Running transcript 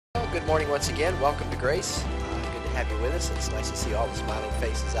good morning once again. Welcome to Grace. Good to have you with us. It's nice to see all the smiling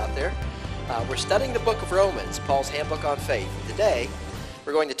faces out there. We're studying the book of Romans, Paul's handbook on faith. Today,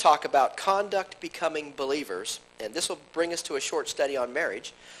 we're going to talk about conduct becoming believers, and this will bring us to a short study on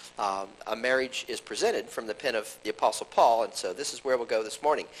marriage. A marriage is presented from the pen of the Apostle Paul, and so this is where we'll go this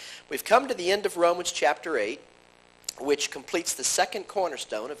morning. We've come to the end of Romans chapter 8, which completes the second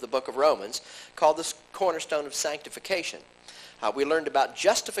cornerstone of the book of Romans, called the cornerstone of sanctification. We learned about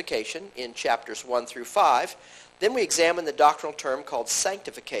justification in chapters 1 through 5. Then we examined the doctrinal term called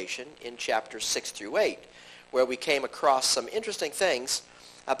sanctification in chapters 6 through 8, where we came across some interesting things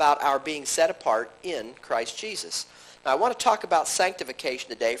about our being set apart in Christ Jesus. Now, I want to talk about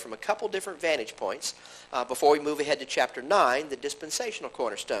sanctification today from a couple different vantage points before we move ahead to chapter 9, the dispensational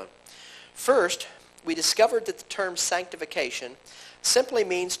cornerstone. First, we discovered that the term sanctification simply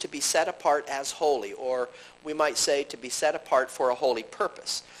means to be set apart as holy, or we might say to be set apart for a holy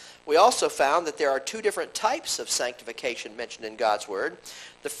purpose. We also found that there are two different types of sanctification mentioned in God's Word.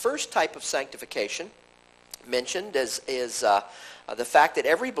 The first type of sanctification mentioned is the fact that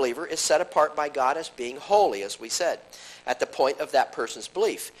every believer is set apart by God as being holy, as we said, at the point of that person's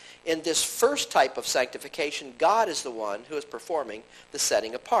belief. In this first type of sanctification, God is the one who is performing the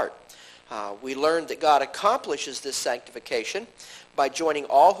setting apart. We learned that God accomplishes this sanctification by joining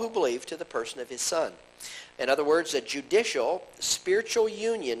all who believe to the person of his Son. In other words, a judicial, spiritual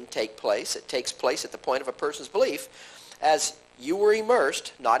union takes place. It takes place at the point of a person's belief as you were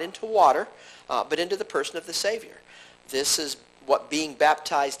immersed, not into water, but into the person of the Savior. This is what being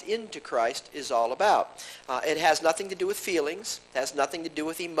baptized into Christ is all about. It has nothing to do with feelings, has nothing to do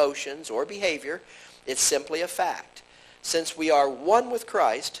with emotions or behavior. It's simply a fact. Since we are one with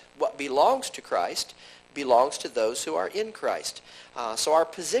Christ, what belongs to Christ belongs to those who are in Christ. So our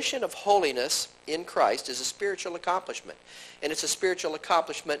position of holiness in Christ is a spiritual accomplishment. And it's a spiritual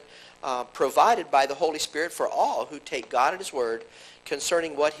accomplishment provided by the Holy Spirit for all who take God at his word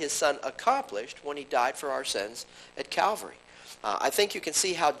concerning what his Son accomplished when he died for our sins at Calvary. I think you can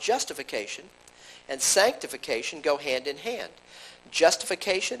see how justification and sanctification go hand in hand.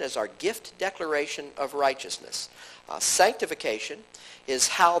 Justification is our gift declaration of righteousness. Sanctification is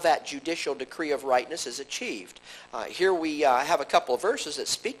how that judicial decree of rightness is achieved. Here we have a couple of verses that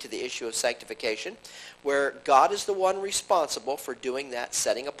speak to the issue of sanctification, where God is the one responsible for doing that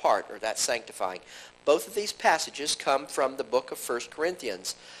setting apart, or that sanctifying. Both of these passages come from the book of 1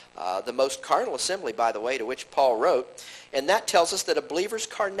 Corinthians, the most carnal assembly, by the way, to which Paul wrote. And that tells us that a believer's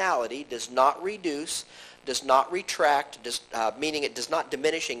carnality does not reduce, does not retract, meaning it does not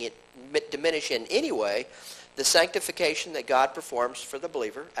diminish in any way the sanctification that God performs for the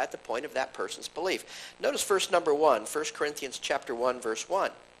believer at the point of that person's belief. Notice verse number 1, 1 Corinthians chapter 1, verse 1.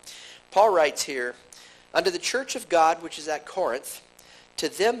 Paul writes here, "Unto the church of God which is at Corinth, to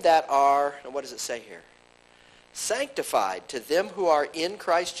them that are," and what does it say here? "Sanctified, to them who are in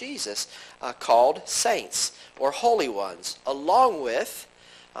Christ Jesus, called saints," or holy ones, along with,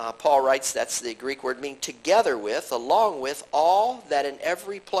 Paul writes, that's the Greek word meaning together with, along with all that in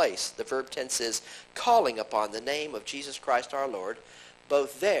every place, the verb tense is calling upon the name of Jesus Christ our Lord,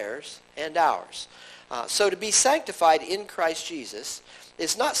 both theirs and ours. So to be sanctified in Christ Jesus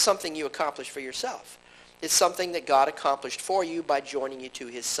is not something you accomplish for yourself. It's something that God accomplished for you by joining you to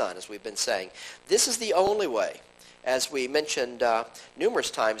his Son, as we've been saying. This is the only way, as we mentioned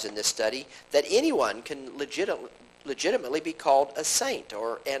numerous times in this study, that anyone can legitimately be called a saint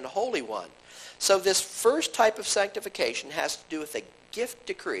or an holy one. So this first type of sanctification has to do with a gift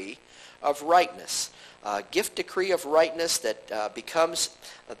decree of rightness. A gift decree of rightness that becomes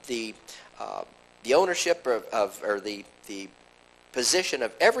the ownership or the position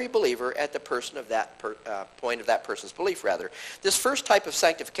of every believer at the person of that point of that person's belief, rather. This first type of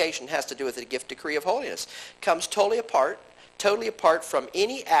sanctification has to do with a gift decree of holiness. It comes totally apart from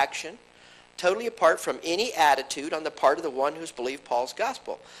any action, totally apart from any attitude on the part of the one who's believed Paul's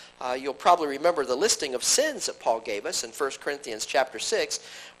gospel. You'll probably remember the listing of sins that Paul gave us in 1 Corinthians chapter 6,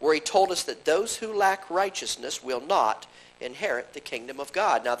 where he told us that those who lack righteousness will not inherit the kingdom of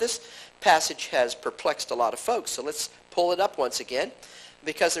God. Now this passage has perplexed a lot of folks, so let's pull it up once again,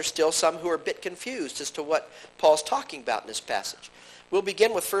 because there's still some who are a bit confused as to what Paul's talking about in this passage. We'll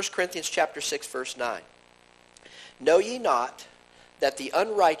begin with 1 Corinthians chapter 6, verse 9. "Know ye not that the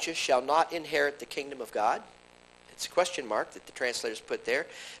unrighteous shall not inherit the kingdom of God?" It's a question mark that the translators put there.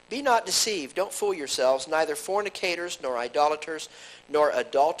 "Be not deceived, don't fool yourselves, neither fornicators, nor idolaters, nor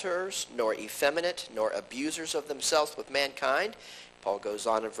adulterers, nor effeminate, nor abusers of themselves with mankind." Paul goes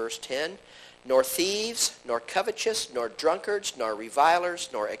on in verse 10. "Nor thieves, nor covetous, nor drunkards, nor revilers,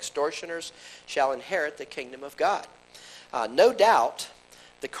 nor extortioners shall inherit the kingdom of God." No doubt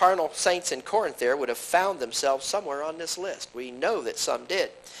the carnal saints in Corinth there would have found themselves somewhere on this list. We know that some did.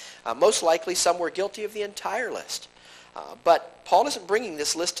 Most likely some were guilty of the entire list. But Paul isn't bringing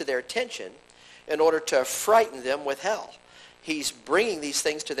this list to their attention in order to frighten them with hell. He's bringing these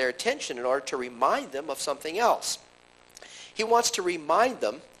things to their attention in order to remind them of something else. He wants to remind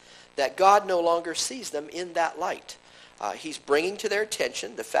them that God no longer sees them in that light. He's bringing to their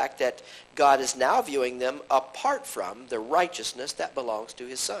attention the fact that God is now viewing them apart from the righteousness that belongs to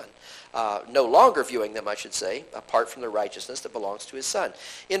his Son. No longer viewing them, I should say, apart from the righteousness that belongs to his Son.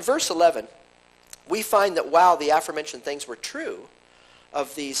 In verse 11, we find that while the aforementioned things were true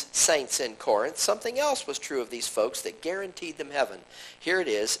of these saints in Corinth, something else was true of these folks that guaranteed them heaven. Here it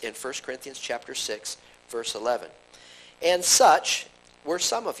is in 1 Corinthians chapter 6, verse 11. And such were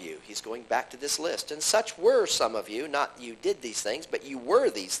some of you. He's going back to this list. And such were some of you, not you did these things, but you were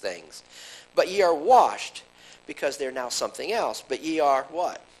these things. But ye are washed, because they're now something else. But ye are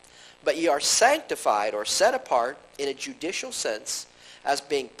what? But ye are sanctified or set apart in a judicial sense as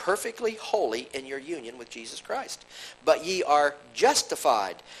being perfectly holy in your union with Jesus Christ. But ye are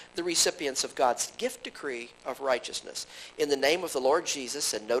justified, the recipients of God's gift decree of righteousness, in the name of the Lord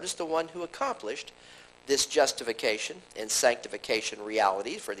Jesus. And notice the one who accomplished this justification and sanctification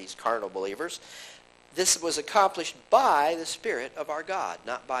reality for these carnal believers. This was accomplished by the Spirit of our God,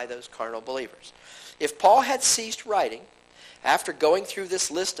 not by those carnal believers. If Paul had ceased writing after going through this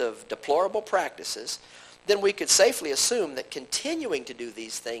list of deplorable practices, then we could safely assume that continuing to do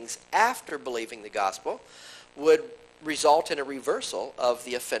these things after believing the gospel would result in a reversal of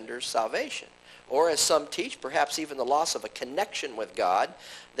the offender's salvation. Or, as some teach, perhaps even the loss of a connection with God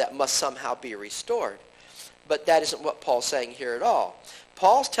that must somehow be restored. But that isn't what Paul's saying here at all.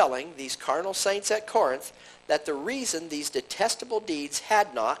 Paul's telling these carnal saints at Corinth that the reason these detestable deeds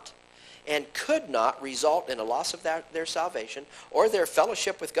had not and could not result in a loss of their salvation, or their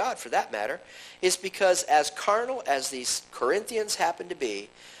fellowship with God for that matter, is because as carnal as these Corinthians happened to be,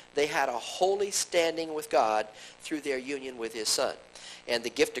 they had a holy standing with God through their union with his Son. And the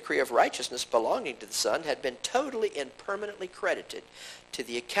gift decree of righteousness belonging to the Son had been totally and permanently credited to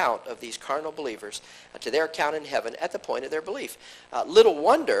the account of these carnal believers, to their account in heaven at the point of their belief. Little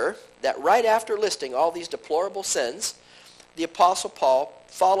wonder that right after listing all these deplorable sins, the Apostle Paul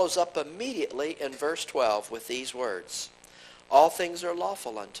follows up immediately in verse 12 with these words, all things are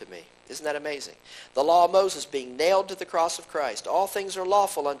lawful unto me. Isn't that amazing? The law of Moses being nailed to the cross of Christ. All things are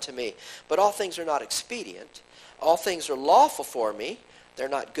lawful unto me, but all things are not expedient. All things are lawful for me. They're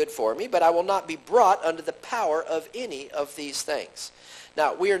not good for me, but I will not be brought under the power of any of these things.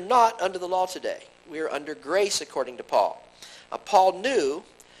 Now, we are not under the law today. We are under grace according to Paul. Paul knew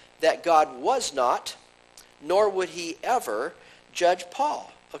that God was not, nor would he ever judge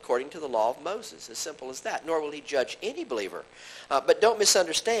Paul according to the law of Moses. As simple as that. Nor will he judge any believer. But don't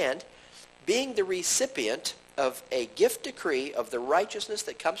misunderstand, being the recipient of a gift decree of the righteousness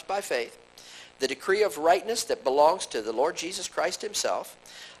that comes by faith, the decree of rightness that belongs to the Lord Jesus Christ himself,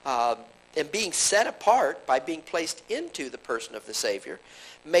 and being set apart by being placed into the person of the Savior,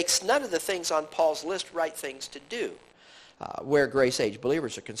 makes none of the things on Paul's list right things to do. Where grace age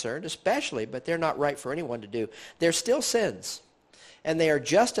believers are concerned, especially, but they're not right for anyone to do. They're still sins. And they are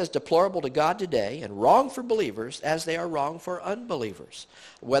just as deplorable to God today and wrong for believers as they are wrong for unbelievers.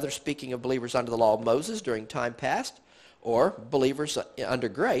 Whether speaking of believers under the law of Moses during time past or believers under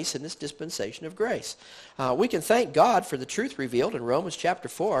grace in this dispensation of grace. We can thank God for the truth revealed in Romans chapter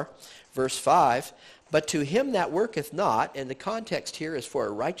 4, verse 5. But to him that worketh not, and the context here is for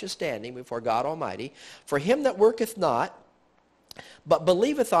a righteous standing before God Almighty, for him that worketh not, but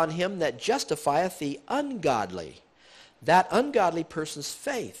believeth on him that justifieth the ungodly, that ungodly person's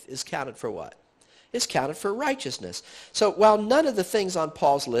faith is counted for what? Is counted for righteousness. So while none of the things on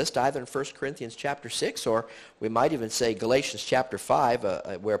Paul's list, either in 1 Corinthians chapter 6, or we might even say Galatians chapter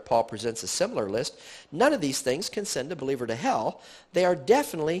 5, where Paul presents a similar list, none of these things can send a believer to hell. They are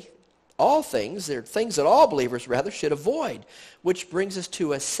definitely all things, they're things that all believers rather should avoid, which brings us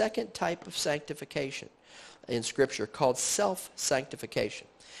to a second type of sanctification in Scripture called self-sanctification.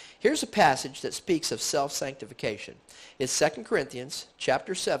 Here's a passage that speaks of self-sanctification. It's 2 Corinthians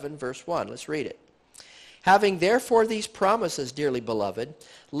chapter 7, verse 1. Let's read it. Having therefore these promises, dearly beloved,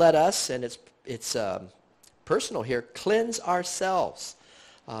 let us, and it's personal here, cleanse ourselves.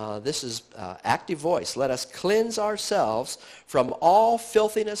 This is active voice. Let us cleanse ourselves from all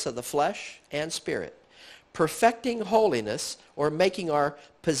filthiness of the flesh and spirit, perfecting holiness, or making our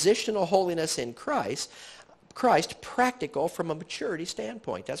positional holiness in Christ practical from a maturity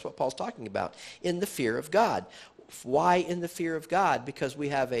standpoint. That's what Paul's talking about, in the fear of God. Why in the fear of God? Because we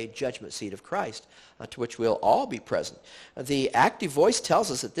have a judgment seat of Christ to which we'll all be present. The active voice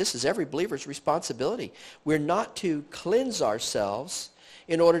tells us that this is every believer's responsibility. We're not to cleanse ourselves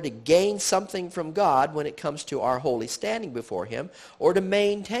in order to gain something from God when it comes to our holy standing before him, or to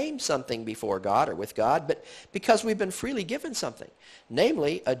maintain something before God or with God, but because we've been freely given something,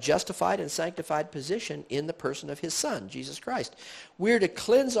 namely a justified and sanctified position in the person of his Son, Jesus Christ. We're to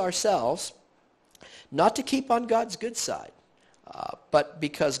cleanse ourselves, not to keep on God's good side, but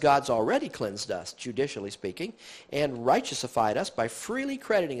because God's already cleansed us, judicially speaking, and righteousified us by freely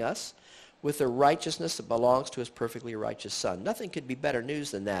crediting us with the righteousness that belongs to his perfectly righteous Son. Nothing could be better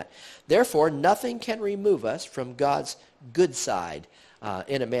news than that. Therefore, nothing can remove us from God's good side,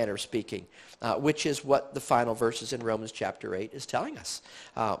 in a manner of speaking, which is what the final verses in Romans chapter 8 is telling us.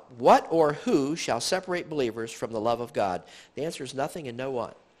 What or who shall separate believers from the love of God? The answer is nothing and no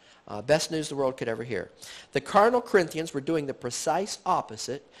one. Best news the world could ever hear. The carnal Corinthians were doing the precise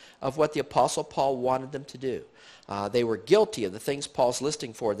opposite of what the Apostle Paul wanted them to do. They were guilty of the things Paul's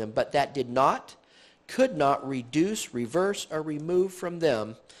listing for them, but that could not reduce, reverse, or remove from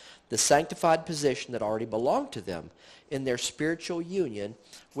them the sanctified position that already belonged to them in their spiritual union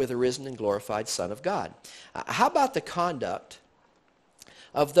with the risen and glorified Son of God. How about the conduct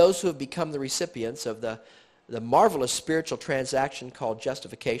of those who have become the recipients of the marvelous spiritual transaction called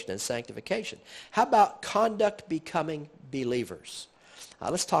justification and sanctification? How about conduct becoming believers?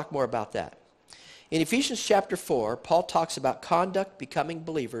 Let's talk more about that. In Ephesians chapter 4, Paul talks about conduct becoming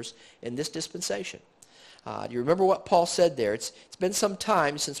believers in this dispensation. Do you remember what Paul said there? It's been some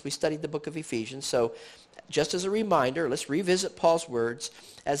time since we studied the book of Ephesians, so just as a reminder, let's revisit Paul's words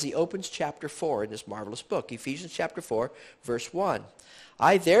as he opens chapter 4 in this marvelous book. Ephesians chapter 4, verse 1.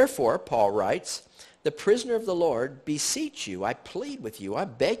 I therefore, Paul writes, the prisoner of the Lord, beseech you, I plead with you,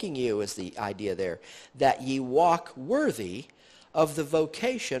 I'm begging you is the idea there, that ye walk worthy of the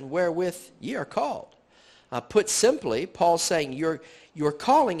vocation wherewith ye are called. Put simply, Paul's saying your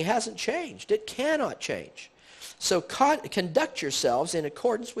calling hasn't changed. It cannot change. So conduct yourselves in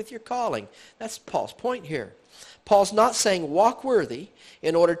accordance with your calling. That's Paul's point here. Paul's not saying walk worthy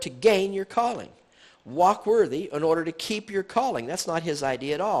in order to gain your calling. Walk worthy in order to keep your calling. That's not his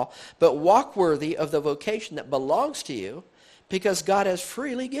idea at all. But walk worthy of the vocation that belongs to you because God has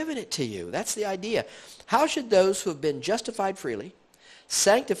freely given it to you. That's the idea. How should those who have been justified freely,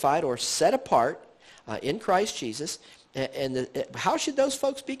 sanctified or set apart in Christ Jesus, how should those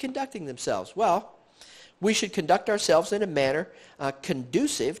folks be conducting themselves? Well, we should conduct ourselves in a manner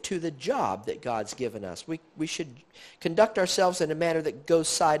conducive to the job that God's given us. We should conduct ourselves in a manner that goes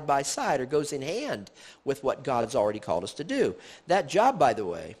side by side or goes in hand with what God has already called us to do. That job, by the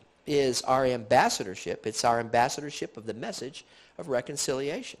way, is our ambassadorship. It's our ambassadorship of the message of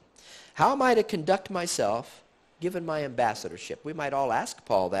reconciliation. How am I to conduct myself given my ambassadorship? We might all ask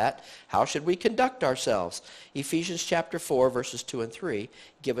Paul that. How should we conduct ourselves? Ephesians chapter 4, verses 2 and 3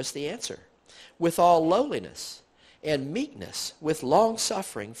 give us the answer. With all lowliness and meekness, with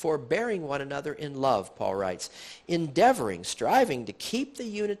long-suffering, forbearing one another in love, Paul writes, endeavoring, striving to keep the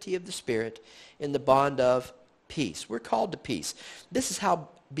unity of the Spirit in the bond of peace. We're called to peace. This is how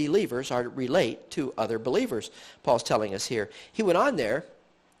believers are to relate to other believers, Paul's telling us here. He went on there,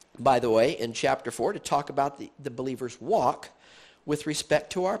 by the way, in chapter 4 to talk about the believer's walk with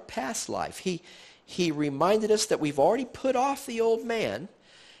respect to our past life. He reminded us that we've already put off the old man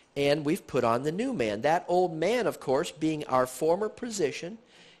and we've put on the new man. That old man, of course, being our former position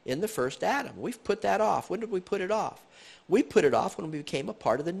in the first Adam. We've put that off. When did we put it off? We put it off when we became a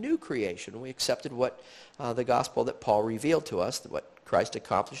part of the new creation. We accepted what the gospel that Paul revealed to us, what Christ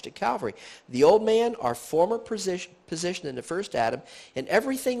accomplished at Calvary. The old man, our former position in the first Adam, and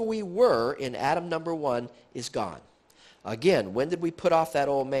everything we were in Adam number 1 is gone. Again, when did we put off that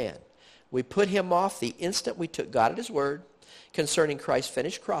old man? We put him off the instant we took God at his word concerning Christ's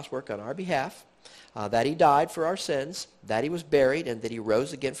finished crosswork on our behalf, that he died for our sins, that he was buried, and that he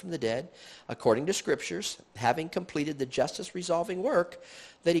rose again from the dead, according to Scriptures, having completed the justice-resolving work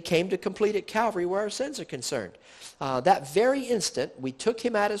that he came to complete at Calvary where our sins are concerned. That very instant, we took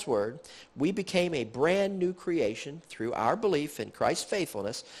him at his word. We became a brand new creation through our belief in Christ's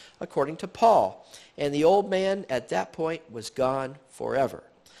faithfulness, according to Paul. And the old man at that point was gone forever.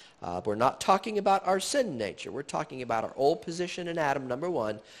 We're not talking about our sin nature. We're talking about our old position in Adam, number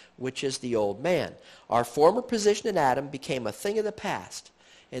 1, which is the old man. Our former position in Adam became a thing of the past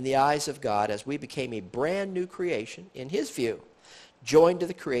in the eyes of God as we became a brand new creation, in his view, joined to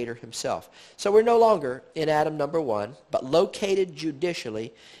the Creator himself. So we're no longer in Adam number 1, but located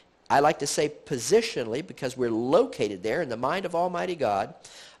judicially I like to say positionally because we're located there in the mind of Almighty God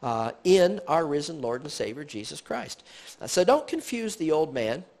in our risen Lord and Savior, Jesus Christ. So don't confuse the old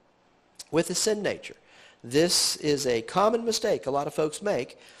man with the sin nature. This is a common mistake a lot of folks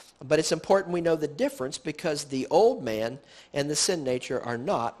make, but it's important we know the difference because the old man and the sin nature are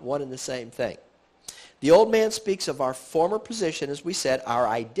not one and the same thing. The old man speaks of our former position, as we said, our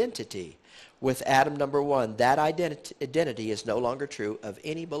identity with Adam number 1. That identity is no longer true of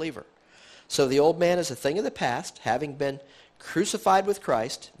any believer. So the old man is a thing of the past, having been crucified with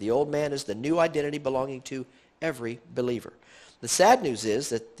Christ. The old man is the new identity belonging to every believer. The sad news is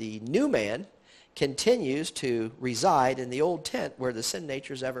that the new man continues to reside in the old tent where the sin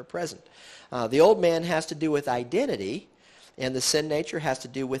nature is ever present. The old man has to do with identity, and the sin nature has to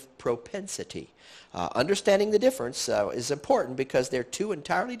do with propensity. Understanding the difference is important because they're two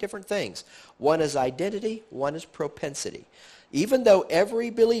entirely different things. One is identity, one is propensity. Even though every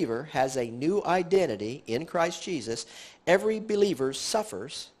believer has a new identity in Christ Jesus, every believer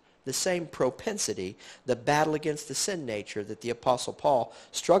suffers the same propensity, the battle against the sin nature that the Apostle Paul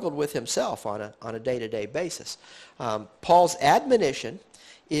struggled with himself on a day-to-day basis. Paul's admonition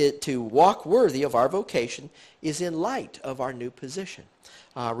to walk worthy of our vocation is in light of our new position.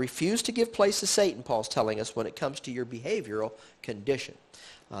 Refuse to give place to Satan, Paul's telling us, when it comes to your behavioral condition.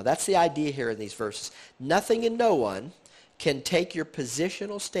 That's the idea here in these verses. Nothing and no one can take your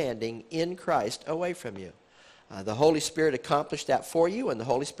positional standing in Christ away from you. The Holy Spirit accomplished that for you, and the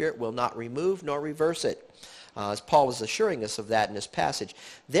Holy Spirit will not remove nor reverse it, as Paul is assuring us of that in this passage.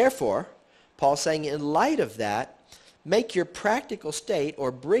 Therefore, Paul's saying in light of that, make your practical state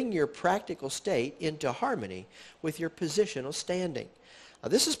or bring your practical state into harmony with your positional standing.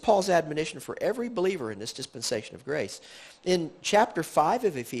 This is Paul's admonition for every believer in this dispensation of grace. In chapter 5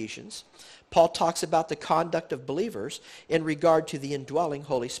 of Ephesians, Paul talks about the conduct of believers in regard to the indwelling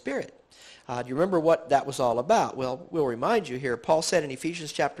Holy Spirit. Do you remember what that was all about? Well, we'll remind you here. Paul said in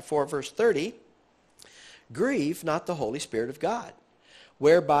Ephesians chapter 4, verse 30, grieve not the Holy Spirit of God,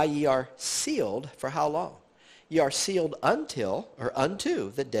 whereby ye are sealed for how long? Ye are sealed unto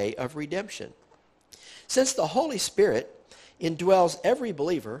the day of redemption. Since the Holy Spirit indwells every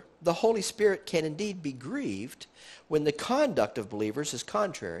believer, the Holy Spirit can indeed be grieved when the conduct of believers is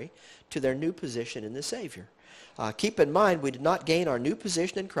contrary to their new position in the Savior. Keep in mind, we did not gain our new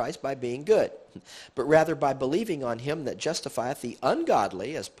position in Christ by being good, but rather by believing on him that justifieth the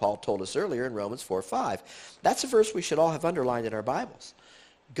ungodly, as Paul told us earlier in Romans 4:5. That's a verse we should all have underlined in our Bibles.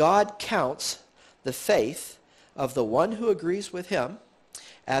 God counts the faith of the one who agrees with him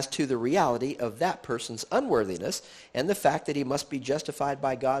as to the reality of that person's unworthiness and the fact that he must be justified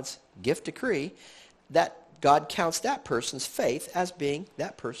by God's gift decree, that God counts that person's faith as being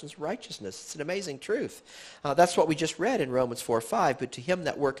that person's righteousness. It's an amazing truth. That's what we just read in Romans 4:5. But to him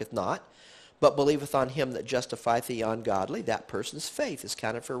that worketh not, but believeth on him that justifieth the ungodly, that person's faith is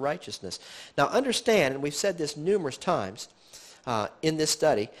counted for righteousness. Now understand, and we've said this numerous times in this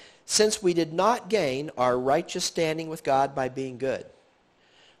study, since we did not gain our righteous standing with God by being good,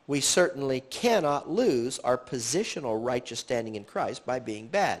 we certainly cannot lose our positional righteous standing in Christ by being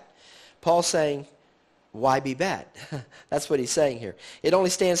bad. Paul's saying, why be bad? That's what he's saying here. It only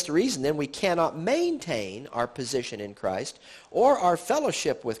stands to reason then we cannot maintain our position in Christ or our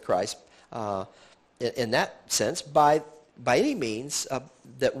fellowship with Christ in that sense by any means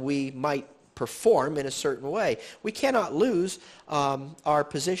that we might perform in a certain way. We cannot lose our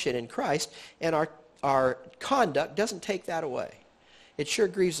position in Christ, and our conduct doesn't take that away. It sure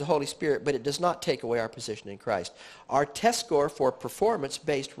grieves the Holy Spirit, but it does not take away our position in Christ. Our test score for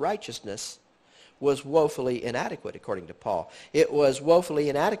performance-based righteousness was woefully inadequate, according to Paul. It was woefully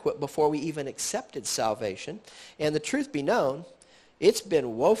inadequate before we even accepted salvation. And the truth be known, it's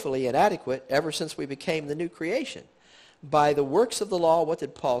been woefully inadequate ever since we became the new creation. By the works of the law, what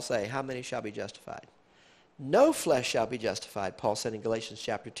did Paul say? How many shall be justified? No flesh shall be justified, Paul said in Galatians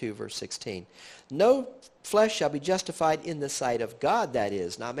chapter 2, verse 16. No flesh shall be justified in the sight of God, that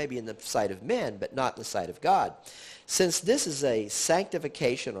is. Now, maybe in the sight of men, but not in the sight of God. Since this is a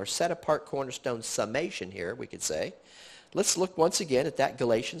sanctification or set-apart cornerstone summation here, we could say, let's look once again at that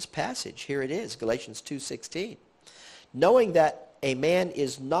Galatians passage. Here it is, Galatians 2:16. Knowing that a man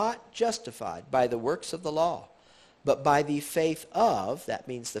is not justified by the works of the law, but by the faith of, that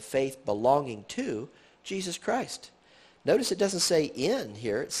means the faith belonging to, Jesus Christ. Notice it doesn't say in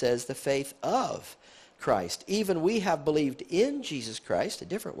here, it says the faith of Christ. Even we have believed in Jesus Christ, a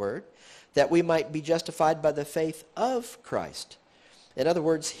different word, that we might be justified by the faith of Christ. In other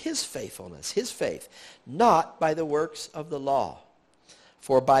words, his faithfulness, his faith, not by the works of the law.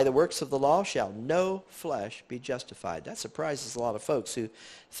 For by the works of the law shall no flesh be justified. That surprises a lot of folks who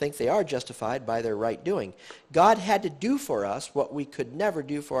think they are justified by their right doing. God had to do for us what we could never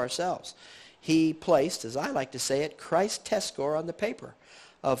do for ourselves. He placed, as I like to say it, Christ's test score on the paper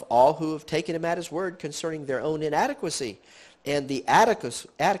of all who have taken him at his word concerning their own inadequacy and the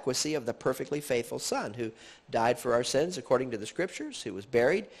adequacy of the perfectly faithful Son who died for our sins according to the Scriptures, who was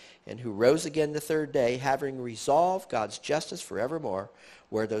buried, and who rose again the third day, having resolved God's justice forevermore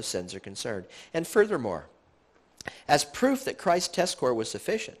where those sins are concerned. And furthermore, as proof that Christ's test score was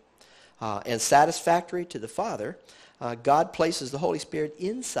sufficient and satisfactory to the Father, God places the Holy Spirit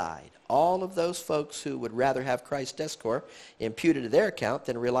inside all of those folks who would rather have Christ's test score imputed to their account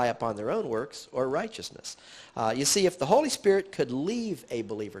than rely upon their own works or righteousness. You see, if the Holy Spirit could leave a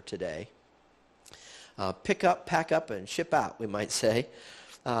believer today, pick up, pack up, and ship out, we might say,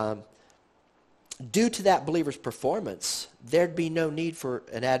 due to that believer's performance, there'd be no need for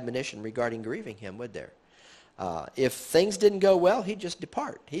an admonition regarding grieving him, would there? If things didn't go well, he'd just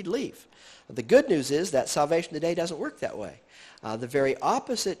depart. He'd leave. The good news is that salvation today doesn't work that way. The very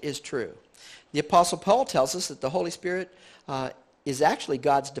opposite is true. The Apostle Paul tells us that the Holy Spirit is actually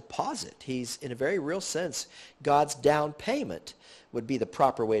God's deposit. He's, in a very real sense, God's down payment would be the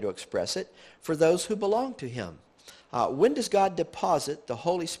proper way to express it for those who belong to him. When does God deposit the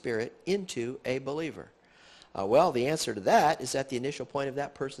Holy Spirit into a believer? Well, the answer to that is at the initial point of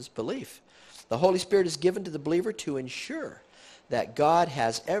that person's belief. The Holy Spirit is given to the believer to ensure that God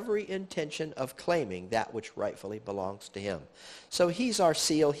has every intention of claiming that which rightfully belongs to him. So he's our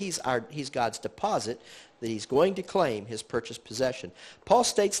seal, he's God's deposit that he's going to claim his purchased possession. Paul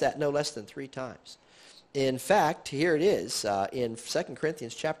states that no less than 3 times. In fact, here it is in 2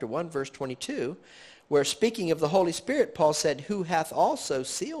 Corinthians chapter 1, verse 22, where speaking of the Holy Spirit, Paul said, who hath also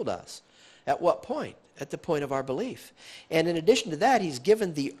sealed us. At what point? At the point of our belief. And in addition to that, he's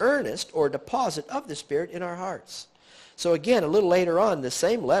given the earnest or deposit of the Spirit in our hearts. So again, a little later on, the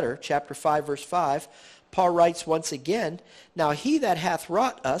same letter, chapter 5, verse 5, Paul writes once again, now he that hath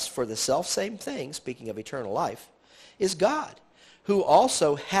wrought us for the selfsame thing, speaking of eternal life, is God, who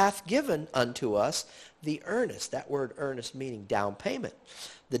also hath given unto us the earnest, that word earnest meaning down payment,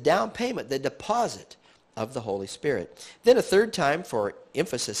 the down payment, the deposit of the Holy Spirit. Then a third time, for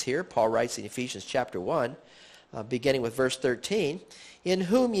emphasis here, Paul writes in Ephesians chapter 1, beginning with verse 13, in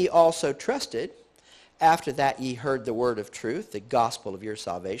whom ye also trusted, after that ye heard the word of truth, the gospel of your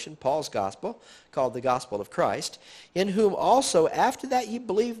salvation, Paul's gospel, called the gospel of Christ, in whom also after that ye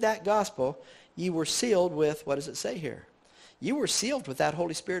believed that gospel, ye were sealed with, what does it say here? You were sealed with that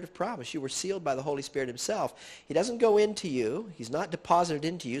Holy Spirit of promise. You were sealed by the Holy Spirit himself. He doesn't go into you. He's not deposited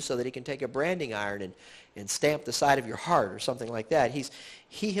into you so that he can take a branding iron and stamp the side of your heart or something like that.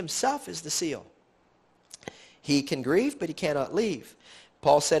 He himself is the seal. He can grieve, but he cannot leave.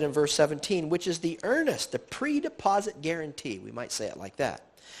 Paul said in verse 17, which is the earnest, the pre-deposit guarantee. We might say it like that.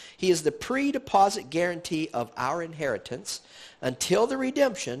 He is the pre-deposit guarantee of our inheritance until the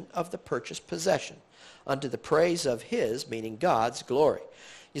redemption of the purchased possession, unto the praise of his, meaning God's, glory.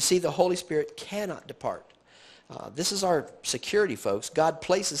 You see, the Holy Spirit cannot depart. This is our security, folks. God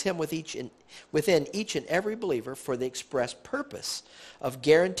places him within each and every believer for the express purpose of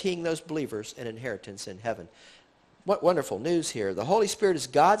guaranteeing those believers an inheritance in heaven. What wonderful news here. The Holy Spirit is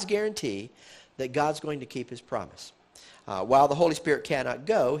God's guarantee that God's going to keep his promise. While the Holy Spirit cannot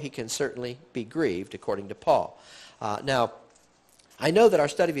go, he can certainly be grieved, according to Paul. Now, I know that our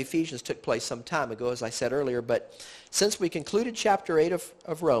study of Ephesians took place some time ago, as I said earlier, but since we concluded chapter 8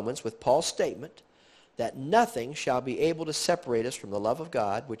 of Romans with Paul's statement that nothing shall be able to separate us from the love of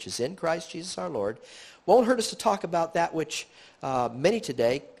God, which is in Christ Jesus our Lord, won't hurt us to talk about that which many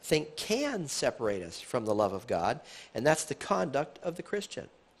today think can separate us from the love of God, and that's the conduct of the Christian.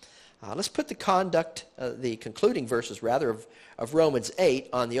 Let's put the concluding verses rather of Romans 8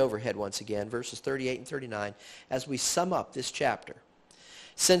 on the overhead once again, verses 38 and 39, as we sum up this chapter.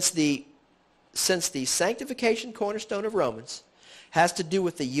 Since the sanctification cornerstone of Romans has to do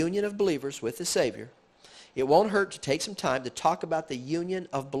with the union of believers with the Savior, it won't hurt to take some time to talk about the union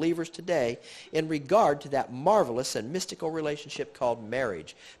of believers today in regard to that marvelous and mystical relationship called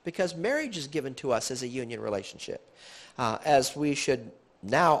marriage, because marriage is given to us as a union relationship. As we should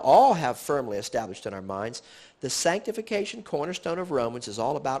now all have firmly established in our minds, the sanctification cornerstone of Romans is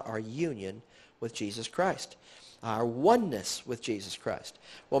all about our union with Jesus Christ, our oneness with Jesus Christ.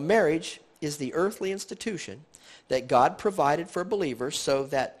 Well, marriage is the earthly institution that God provided for believers so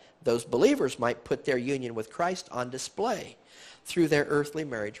that those believers might put their union with Christ on display through their earthly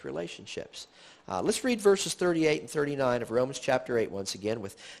marriage relationships. Let's read verses 38 and 39 of Romans chapter 8 once again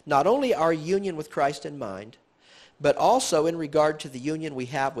with not only our union with Christ in mind, but also in regard to the union we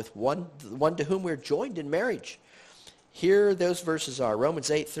have with one to whom we're joined in marriage. Here those verses are, Romans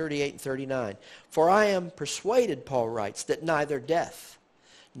 8:38 and 39. For I am persuaded, Paul writes, that neither death,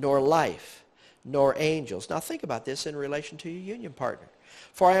 nor life, nor angels. Now think about this in relation to your union partner.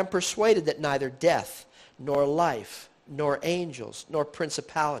 For I am persuaded that neither death, nor life, nor angels, nor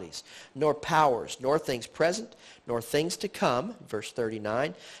principalities, nor powers, nor things present, nor things to come, verse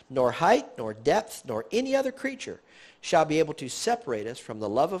 39, nor height, nor depth, nor any other creature shall be able to separate us from the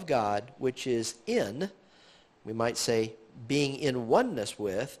love of God, which is in, we might say, being in oneness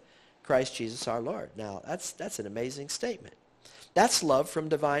with Christ Jesus our Lord. Now, that's an amazing statement. That's love from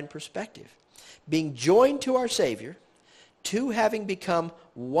divine perspective. Being joined to our Savior, two having become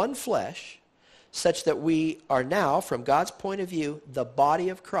one flesh, such that we are now, from God's point of view, the body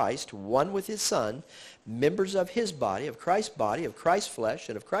of Christ, one with his Son, members of his body, of Christ's flesh,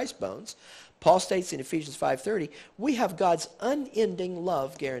 and of Christ's bones. Paul states in Ephesians 5:30, we have God's unending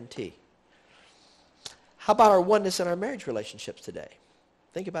love guarantee. How about our oneness in our marriage relationships today?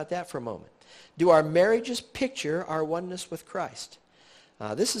 Think about that for a moment. Do our marriages picture our oneness with Christ?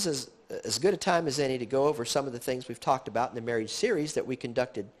 This is as good a time as any to go over some of the things we've talked about in the marriage series that we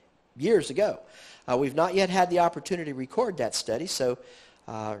conducted years ago. We've not yet had the opportunity to record that study, so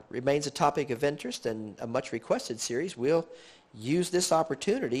remains a topic of interest and a much requested series. We'll use this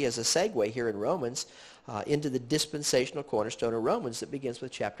opportunity as a segue here in Romans into the dispensational cornerstone of Romans that begins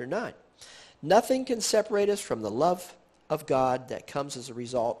with chapter 9. Nothing can separate us from the love of God that comes as a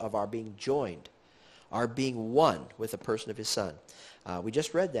result of our being joined, our being one with the person of his Son. We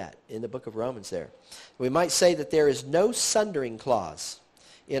just read that in the book of Romans there. We might say that there is no sundering clause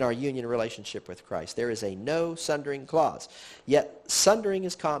in our union relationship with Christ. There is a no sundering clause. Yet sundering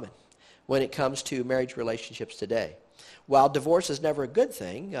is common when it comes to marriage relationships today. While divorce is never a good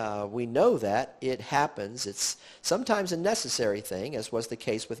thing, we know that it happens. It's sometimes a necessary thing, as was the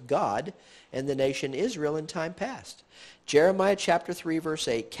case with God and the nation Israel in time past. Jeremiah chapter 3, verse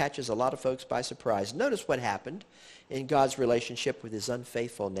 8 catches a lot of folks by surprise. Notice what happened in God's relationship with his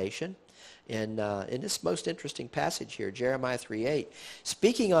unfaithful nation. In this most interesting passage here, Jeremiah 3:8,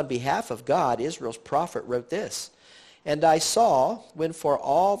 speaking on behalf of God, Israel's prophet wrote this, and I saw when for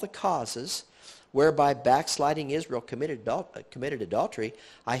all the causes whereby backsliding Israel committed adultery,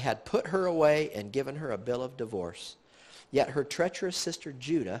 I had put her away and given her a bill of divorce. Yet her treacherous sister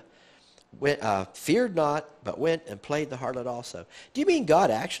Judah feared not, but went and played the harlot also. Do you mean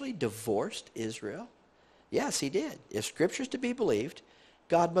God actually divorced Israel? Yes, he did. If Scripture's to be believed,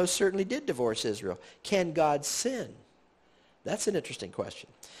 God most certainly did divorce Israel. Can God sin? That's an interesting question.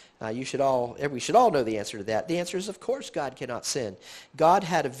 We should all know the answer to that. The answer is, of course, God cannot sin. God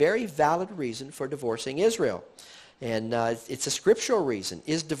had a very valid reason for divorcing Israel. And it's a scriptural reason.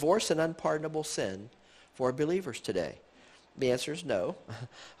 Is divorce an unpardonable sin for believers today? The answer is no,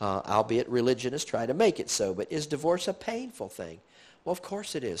 albeit religionists try to make it so. But is divorce a painful thing? Well, of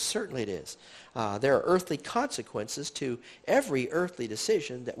course it is. Certainly it is. There are earthly consequences to every earthly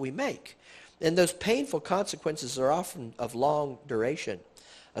decision that we make. And those painful consequences are often of long duration,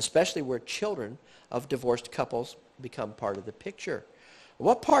 especially where children of divorced couples become part of the picture.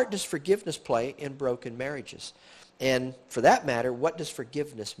 What part does forgiveness play in broken marriages? And for that matter, what does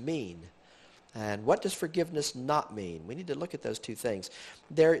forgiveness mean? And what does forgiveness not mean? We need to look at those two things.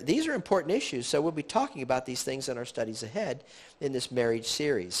 These are important issues, so we'll be talking about these things in our studies ahead in this marriage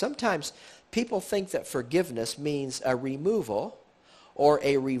series. Sometimes people think that forgiveness means a removal or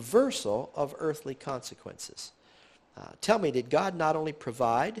a reversal of earthly consequences. Tell me, did God not only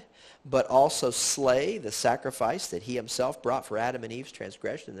provide, but also slay the sacrifice that he himself brought for Adam and Eve's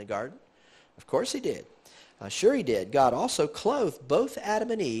transgression in the garden? Of course he did. Sure he did. God also clothed both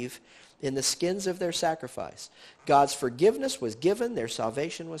Adam and Eve in the skins of their sacrifice. God's forgiveness was given, their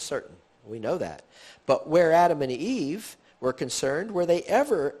salvation was certain. We know that. But where Adam and Eve were concerned, were they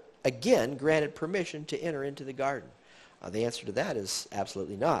ever again granted permission to enter into the garden? The answer to that is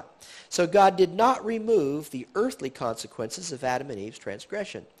absolutely not. So God did not remove the earthly consequences of Adam and Eve's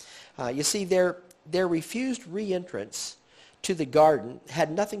transgression. You see, their refused re-entrance to the garden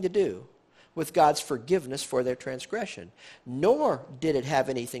had nothing to do with God's forgiveness for their transgression, nor did it have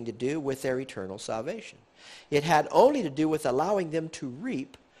anything to do with their eternal salvation. It had only to do with allowing them to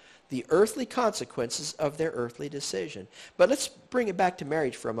reap the earthly consequences of their earthly decision. But let's bring it back to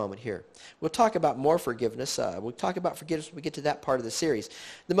marriage for a moment here. We'll talk about more forgiveness. We'll talk about forgiveness when we get to that part of the series.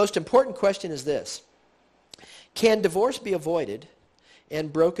 The most important question is this: can divorce be avoided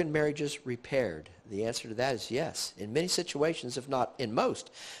and broken marriages repaired? The answer to that is yes. In many situations, if not in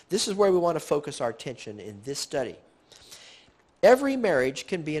most. This is where we want to focus our attention in this study. Every marriage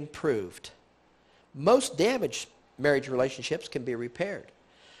can be improved. Most damaged marriage relationships can be repaired.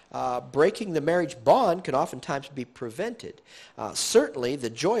 Breaking the marriage bond can oftentimes be prevented. Certainly, the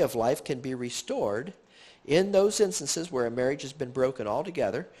joy of life can be restored in those instances where a marriage has been broken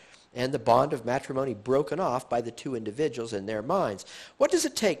altogether and the bond of matrimony broken off by the two individuals in their minds. What does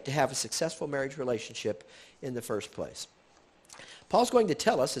it take to have a successful marriage relationship in the first place? Paul's going to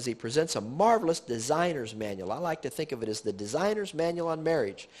tell us as he presents a marvelous designer's manual. I like to think of it as the designer's manual on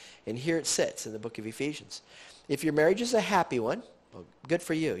marriage. And here it sits in the book of Ephesians. If your marriage is a happy one, well, good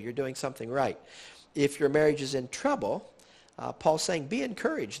for you. You're doing something right. If your marriage is in trouble, Paul's saying, be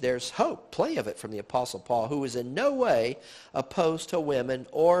encouraged. There's hope, plenty of it from the Apostle Paul, who is in no way opposed to women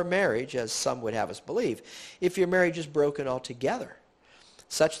or marriage, as some would have us believe. If your marriage is broken altogether,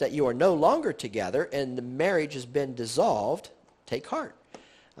 such that you are no longer together and the marriage has been dissolved, take heart.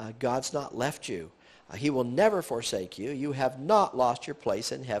 God's not left you. He will never forsake you. You have not lost your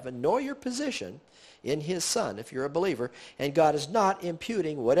place in heaven, nor your position in his Son, if you're a believer. And God is not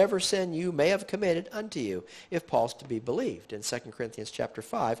imputing whatever sin you may have committed unto you, if Paul's to be believed, in 2 Corinthians chapter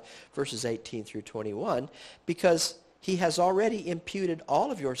 5, verses 18 through 21, because he has already imputed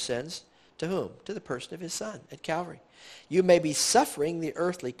all of your sins to whom? To the person of his Son at Calvary. You may be suffering the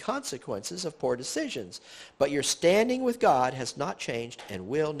earthly consequences of poor decisions, but your standing with God has not changed and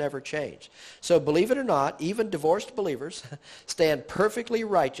will never change. So believe it or not, even divorced believers stand perfectly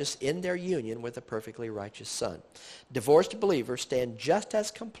righteous in their union with a perfectly righteous Son. Divorced believers stand just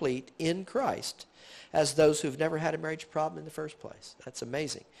as complete in Christ as those who've never had a marriage problem in the first place. That's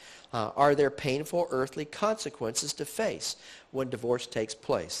amazing. Are there painful earthly consequences to face when divorce takes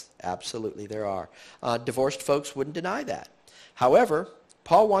place? Absolutely there are. Divorced folks wouldn't deny that. However,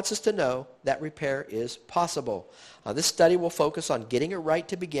 Paul wants us to know that repair is possible. This study will focus on getting it right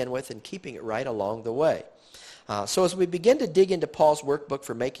to begin with and keeping it right along the way. So as we begin to dig into Paul's workbook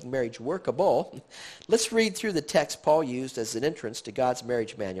for making marriage workable, let's read through the text Paul used as an entrance to God's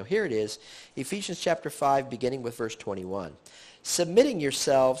marriage manual. Here it is, Ephesians chapter 5, beginning with verse 21. Submitting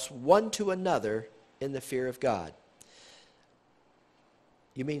yourselves one to another in the fear of God.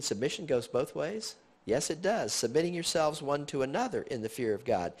 You mean submission goes both ways? Yes, it does. Submitting yourselves one to another in the fear of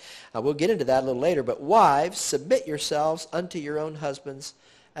God. We'll get into that a little later, but wives, submit yourselves unto your own husbands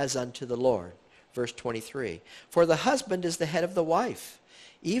as unto the Lord. Verse 23, for the husband is the head of the wife,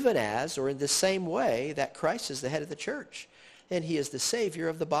 even as, or in the same way, that Christ is the head of the church, and he is the Savior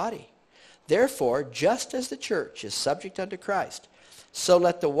of the body. Therefore, just as the church is subject unto Christ, so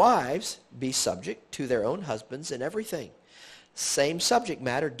let the wives be subject to their own husbands in everything. Same subject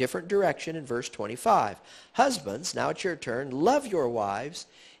matter, different direction in verse 25. Husbands, now it's your turn, love your wives,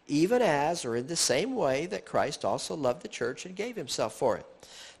 even as, or in the same way, that Christ also loved the church and gave himself for it,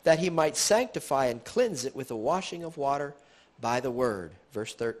 that he might sanctify and cleanse it with the washing of water by the word.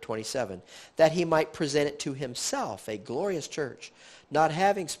 Verse 27, that he might present it to himself, a glorious church, not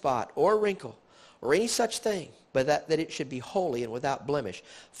having spot or wrinkle or any such thing, but that it should be holy and without blemish.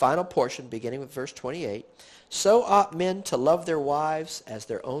 Final portion, beginning with verse 28. So ought men to love their wives as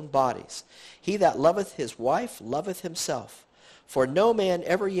their own bodies. He that loveth his wife loveth himself. For no man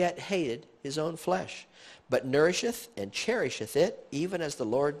ever yet hated his own flesh, but nourisheth and cherisheth it, even as the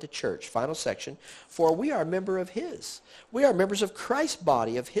Lord the church. Final section. For we are member of his. We are members of Christ's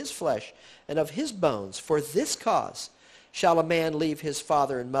body, of his flesh, and of his bones. For this cause shall a man leave his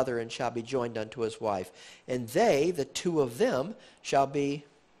father and mother, and shall be joined unto his wife. And they, the two of them, shall be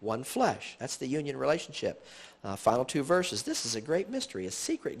one flesh. That's the union relationship. Final two verses. This is a great mystery, a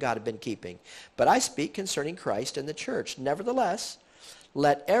secret God had been keeping. But I speak concerning Christ and the church. Nevertheless,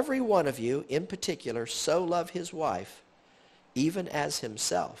 let every one of you in particular so love his wife, even as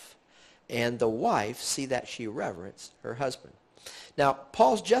himself, and the wife see that she reverence her husband. Now,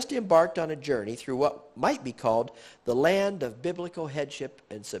 Paul's just embarked on a journey through what might be called the land of biblical headship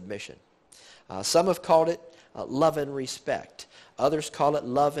and submission. Some have called it love and respect. Others call it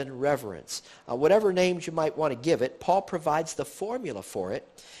love and reverence. Whatever names you might want to give it, Paul provides the formula for it.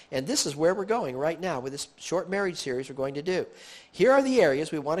 And this is where we're going right now with this short marriage series we're going to do. Here are the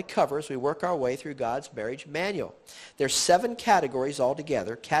areas we want to cover as we work our way through God's marriage manual. There's 7 categories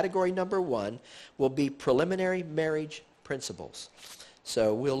altogether. Category number 1 will be preliminary marriage principles.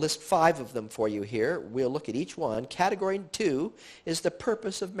 So we'll list 5 of them for you here. We'll look at each one. Category 2 is the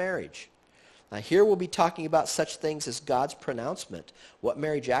purpose of marriage. Here we'll be talking about such things as God's pronouncement, what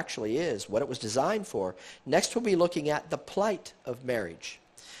marriage actually is, what it was designed for. Next we'll be looking at the plight of marriage.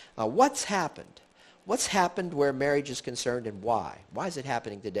 What's happened? What's happened where marriage is concerned and why? Why is it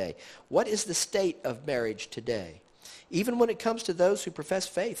happening today? What is the state of marriage today? Even when it comes to those who profess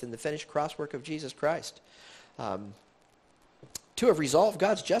faith in the finished cross work of Jesus Christ. 2 to have resolved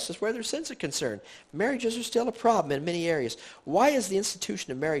God's justice where their sins are concerned. Marriages are still a problem in many areas. Why is the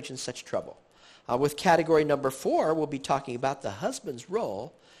institution of marriage in such trouble? With category number 4, we'll be talking about the husband's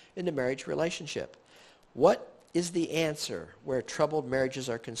role in the marriage relationship. What is the answer where troubled marriages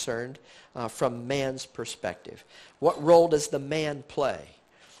are concerned from man's perspective? What role does the man play?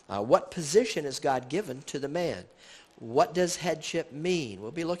 What position is God given to the man? What does headship mean? We'll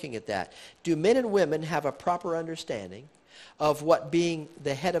be looking at that. Do men and women have a proper understanding of what being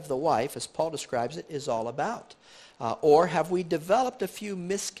the head of the wife, as Paul describes it, is all about? Or have we developed a few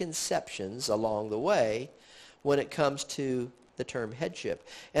misconceptions along the way when it comes to the term headship?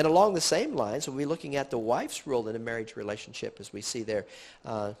 And along the same lines, we'll be looking at the wife's role in a marriage relationship, as we see there.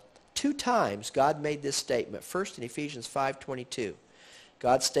 2 times God made this statement. First in Ephesians 5:22.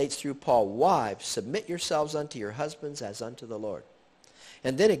 God states through Paul, "Wives, submit yourselves unto your husbands as unto the Lord."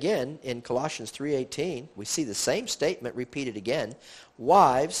 And then again in Colossians 3:18, we see the same statement repeated again.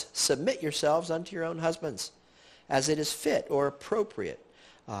 "Wives, submit yourselves unto your own husbands, as it is fit or appropriate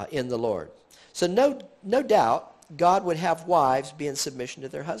in the Lord." So no doubt, God would have wives be in submission to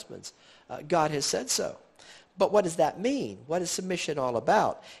their husbands. God has said so. But what does that mean? What is submission all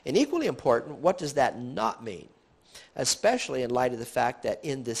about? And equally important, what does that not mean? Especially in light of the fact that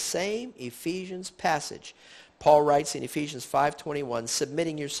in the same Ephesians passage, Paul writes in Ephesians 5:21,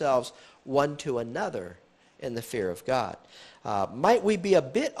 "Submitting yourselves one to another in the fear of God." Might we be a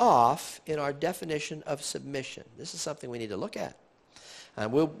bit off in our definition of submission? This is something we need to look at.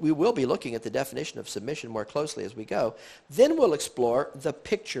 And we will be looking at the definition of submission more closely as we go. Then we'll explore the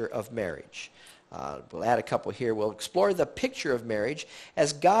picture of marriage. We'll add a couple here. We'll explore the picture of marriage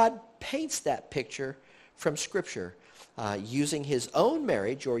as God paints that picture from Scripture, using his own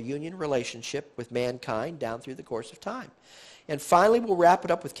marriage or union relationship with mankind down through the course of time. And finally, we'll wrap it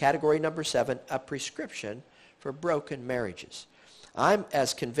up with category number 7, a prescription for broken marriages. I'm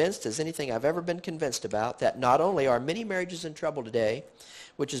as convinced as anything I've ever been convinced about that not only are many marriages in trouble today,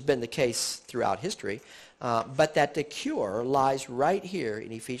 which has been the case throughout history, but that the cure lies right here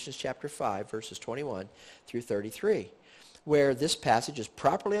in Ephesians chapter 5, verses 21 through 33, where this passage is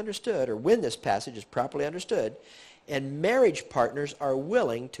properly understood, or when this passage is properly understood, and marriage partners are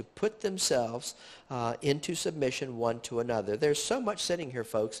willing to put themselves into submission one to another. There's so much sitting here,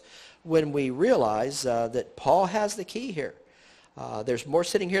 folks, when we realize that Paul has the key here. There's more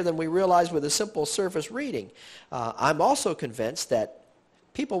sitting here than we realize with a simple surface reading. I'm also convinced that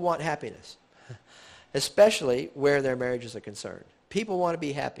people want happiness, especially where their marriages are concerned. People want to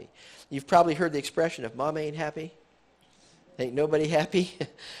be happy. You've probably heard the expression, if mama ain't happy, ain't nobody happy.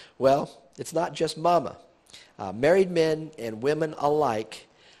 Well, it's not just mama. Married men and women alike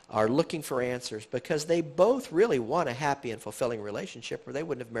are looking for answers because they both really want a happy and fulfilling relationship or they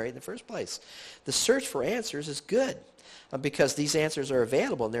wouldn't have married in the first place. The search for answers is good because these answers are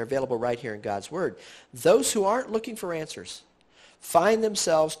available, and they're available right here in God's Word. Those who aren't looking for answers find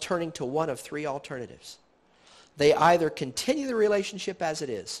themselves turning to one of 3 alternatives. They either continue the relationship as it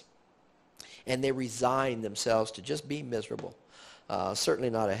is, and they resign themselves to just be miserable.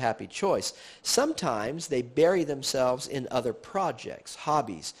 Certainly not a happy choice. Sometimes they bury themselves in other projects,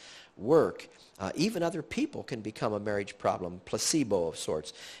 hobbies, work. Even other people can become a marriage problem, placebo of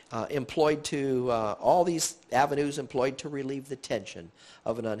sorts, employed to, all these avenues employed to relieve the tension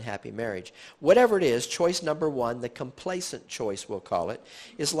of an unhappy marriage. Whatever it is, choice number 1, the complacent choice we'll call it,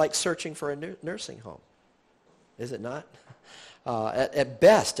 is like searching for a nursing home. Is it not? At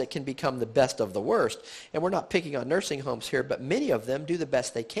best, it can become the best of the worst. And we're not picking on nursing homes here, but many of them do the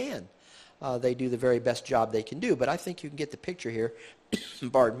best they can. They do the very best job they can do. But I think you can get the picture here.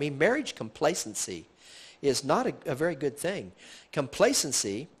 Pardon me. Marriage complacency is not a very good thing.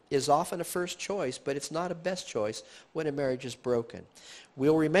 Complacency is often a first choice, but it's not a best choice when a marriage is broken.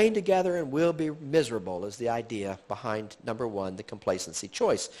 We'll remain together and we'll be miserable is the idea behind number 1, the complacency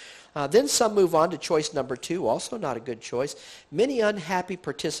choice. Then some move on to choice number 2, also not a good choice. Many unhappy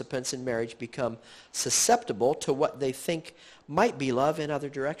participants in marriage become susceptible to what they think might be love in other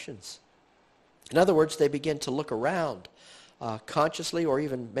directions. In other words, they begin to look around consciously or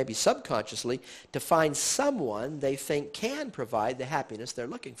even maybe subconsciously to find someone they think can provide the happiness they're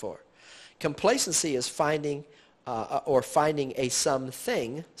looking for. Complacency is finding a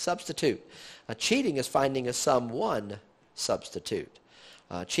something substitute. Cheating is finding a someone substitute.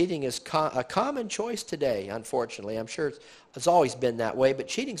 Cheating is a common choice today, unfortunately. I'm sure it's always been that way, but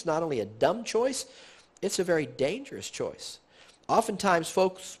cheating's not only a dumb choice, it's a very dangerous choice. Oftentimes,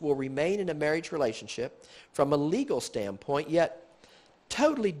 folks will remain in a marriage relationship from a legal standpoint, yet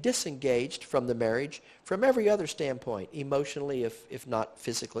totally disengaged from the marriage from every other standpoint, emotionally, if not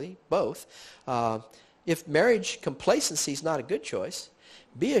physically, both. If marriage complacency is not a good choice,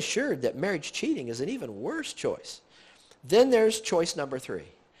 be assured that marriage cheating is an even worse choice. Then there's choice number 3.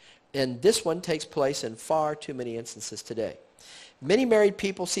 And this one takes place in far too many instances today. Many married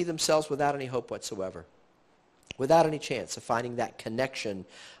people see themselves without any hope whatsoever, without any chance of finding that connection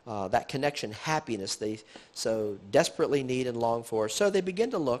happiness they so desperately need and long for. So they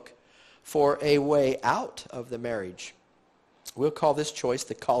begin to look for a way out of the marriage. We'll call this choice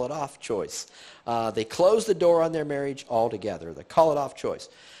the call it off choice. They close the door on their marriage altogether, the call it off choice.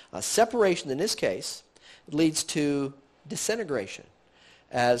 Separation in this case leads to disintegration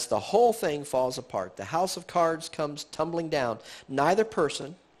as the whole thing falls apart. The house of cards comes tumbling down, neither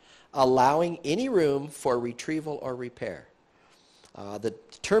person allowing any room for retrieval or repair. The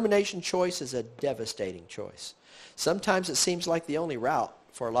termination choice is a devastating choice. Sometimes it seems like the only route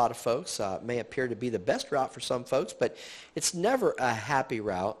for a lot of folks. It may appear to be the best route for some folks, but it's never a happy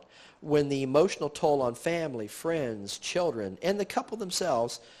route when the emotional toll on family, friends, children, and the couple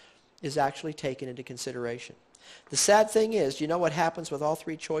themselves is actually taken into consideration. The sad thing is, you know what happens with all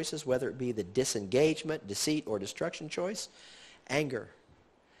 3 choices, whether it be the disengagement, deceit, or destruction choice? Anger.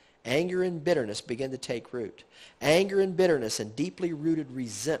 Anger and bitterness begin to take root. Anger and bitterness and deeply rooted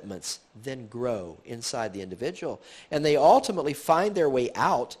resentments then grow inside the individual. And they ultimately find their way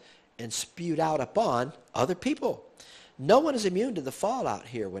out and spewed out upon other people. No one is immune to the fallout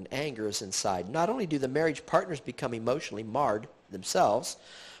here when anger is inside. Not only do the marriage partners become emotionally marred themselves,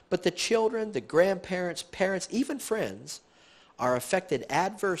 but the children, the grandparents, parents, even friends are affected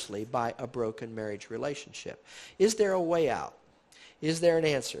adversely by a broken marriage relationship. Is there a way out? Is there an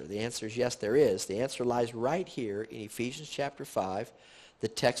answer? The answer is yes, there is. The answer lies right here in Ephesians chapter 5. The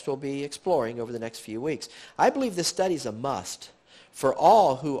text we'll be exploring over the next few weeks. I believe this study is a must for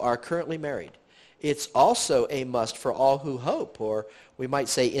all who are currently married. It's also a must for all who hope, or we might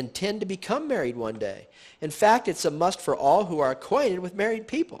say intend to become married one day. In fact, it's a must for all who are acquainted with married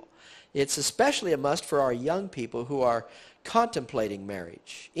people. It's especially a must for our young people who are contemplating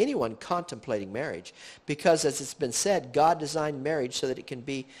marriage, anyone contemplating marriage, because as it's been said, God designed marriage so that it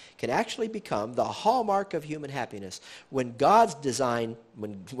can actually become the hallmark of human happiness. When God's designer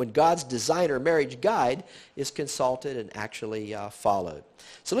marriage guide is consulted and actually followed.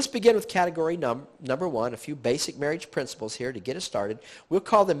 So let's begin with category number 1, a few basic marriage principles here to get us started. We'll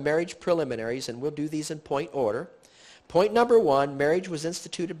call them marriage preliminaries, and we'll do these in point order. Point number 1, marriage was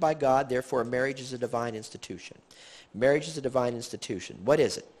instituted by God, therefore marriage is a divine institution. Marriage is a divine institution. What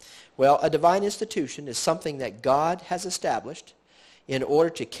is it? Well, a divine institution is something that God has established in order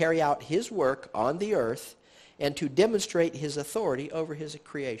to carry out his work on the earth and to demonstrate his authority over his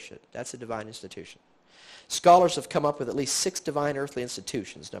creation. That's a divine institution. Scholars have come up with at least 6 divine earthly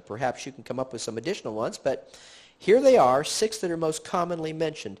institutions. Now, perhaps you can come up with some additional ones, but here they are, 6 that are most commonly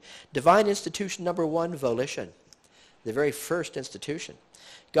mentioned. Divine institution number 1, volition. The very first institution.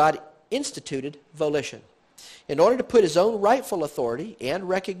 God instituted volition. In order to put his own rightful authority and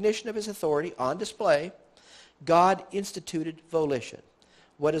recognition of his authority on display, God instituted volition.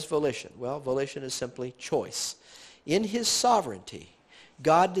 What is volition? Well, volition is simply choice. In his sovereignty,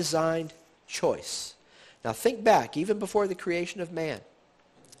 God designed choice. Now think back, even before the creation of man,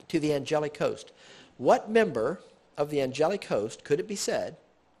 to the angelic host. What member of the angelic host, could it be said,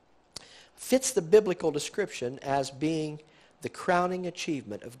 fits the biblical description as being the crowning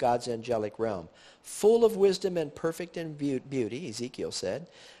achievement of God's angelic realm? Full of wisdom and perfect in beauty, Ezekiel said,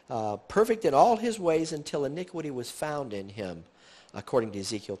 perfect in all his ways until iniquity was found in him, according to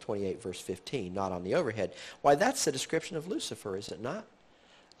Ezekiel 28, verse 15, not on the overhead. Why, that's the description of Lucifer, is it not?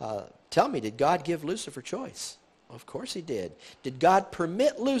 Tell me, did God give Lucifer choice? Of course he did. Did God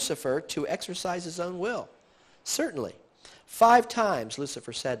permit Lucifer to exercise his own will? Certainly. 5 times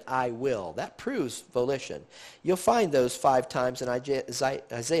Lucifer said, I will. That proves volition. You'll find those 5 times in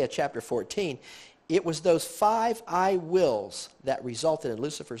Isaiah chapter 14. It was those 5 I wills that resulted in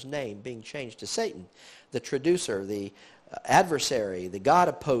Lucifer's name being changed to Satan, the traducer, the adversary, the God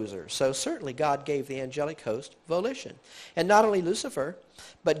opposer. So certainly God gave the angelic host volition. And not only Lucifer,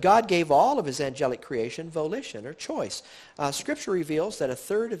 but God gave all of his angelic creation volition or choice. Scripture reveals that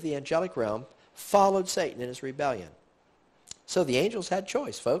 1/3 of the angelic realm followed Satan in his rebellion. So the angels had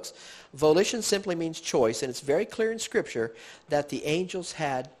choice, folks. Volition simply means choice, and it's very clear in Scripture that the angels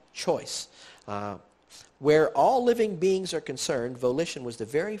had choice. Where all living beings are concerned, volition was the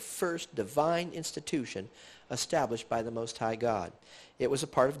very first divine institution established by the Most High God. It was a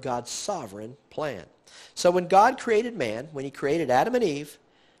part of God's sovereign plan. So when God created man, when he created Adam and Eve,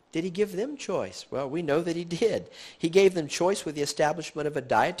 Did he give them choice? Well, we know that he did. He gave them choice with the establishment of a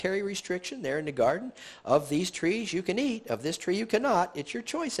dietary restriction there in the garden. Of these trees you can eat, of this tree you cannot. It's your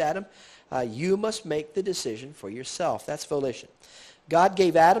choice, Adam. You must make the decision for yourself. That's volition. God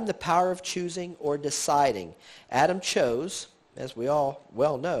gave Adam the power of choosing or deciding. Adam chose, as we all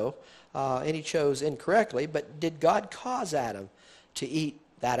well know, and he chose incorrectly, but did God cause Adam to eat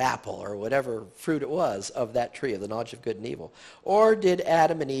that apple or whatever fruit it was of that tree of the knowledge of good and evil? Or did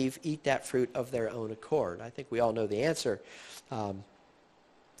Adam and Eve eat that fruit of their own accord? I think we all know the answer.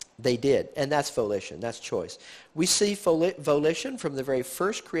 They did, and that's volition, that's choice. We see volition from the very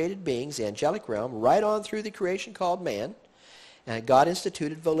first created beings, the angelic realm, right on through the creation called man. And God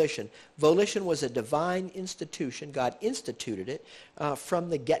instituted volition. Volition was a divine institution. God instituted it from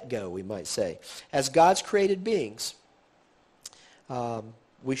the get-go, we might say. As God's created beings,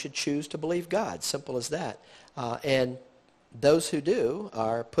 we should choose to believe God. Simple as that. And those who do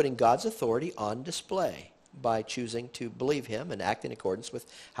are putting God's authority on display by choosing to believe him and act in accordance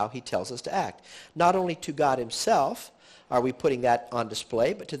with how he tells us to act. Not only to God himself are we putting that on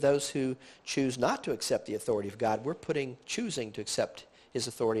display, but to those who choose not to accept the authority of God, we're choosing to accept his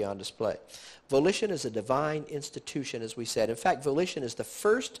authority on display. Volition is a divine institution, as we said. In fact, volition is the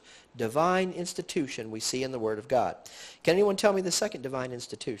first divine institution we see in the Word of God. Can anyone tell me the second divine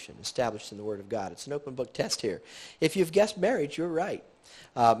institution established in the Word of God? It's an open book test here. If you've guessed marriage, you're right.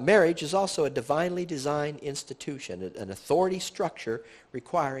 Marriage is also a divinely designed institution, an authority structure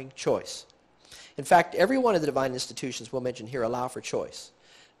requiring choice. In fact, every one of the divine institutions we'll mention here allow for choice.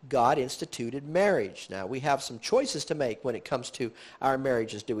 God instituted marriage. Now, we have some choices to make when it comes to our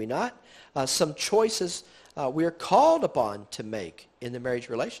marriages, do we not? Some choices we are called upon to make in the marriage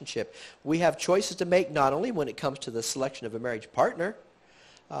relationship. We have choices to make not only when it comes to the selection of a marriage partner,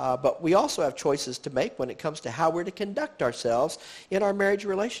 but we also have choices to make when it comes to how we're to conduct ourselves in our marriage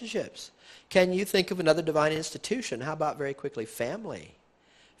relationships. Can you think of another divine institution? How about very quickly family?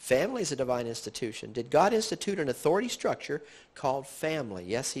 Family is a divine institution. Did God institute an authority structure called family?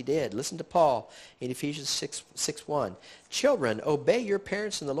 Yes, he did. Listen to Paul in Ephesians 6:1. Children, obey your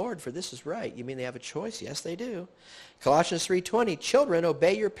parents in the Lord, for this is right. You mean they have a choice? Yes, they do. Colossians 3:20. Children,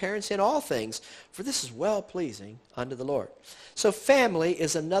 obey your parents in all things, for this is well-pleasing unto the Lord. So family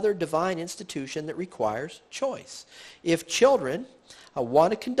is another divine institution that requires choice. If children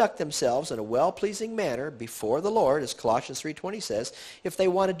want to conduct themselves in a well-pleasing manner before the Lord, as Colossians 3:20 says, if they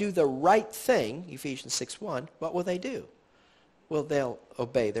want to do the right thing, Ephesians 6:1, what will they do? Well, they'll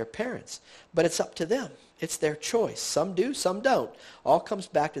obey their parents. But it's up to them. It's their choice. Some do, some don't. All comes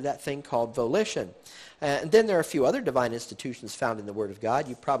back to that thing called volition. And then there are a few other divine institutions found in the Word of God.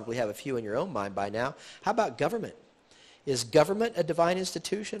 You probably have a few in your own mind by now. How about government? Is government a divine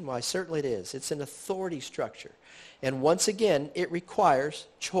institution? Why, certainly it is. It's an authority structure. And once again, it requires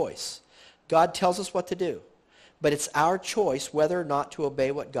choice. God tells us what to do, but it's our choice whether or not to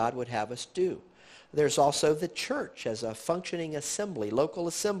obey what God would have us do. There's also the church as a functioning assembly, local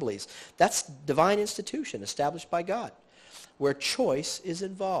assemblies. That's a divine institution established by God, where choice is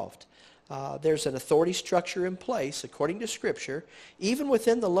involved. There's an authority structure in place, according to Scripture, even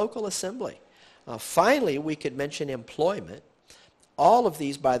within the local assembly. Finally, we could mention employment. All of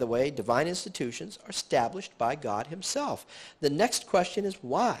these, by the way, divine institutions are established by God himself. The next question is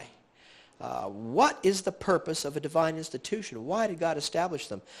why? What is the purpose of a divine institution? Why did God establish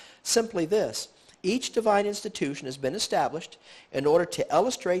them? Simply this. Each divine institution has been established in order to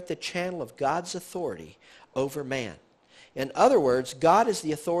illustrate the channel of God's authority over man. In other words, God is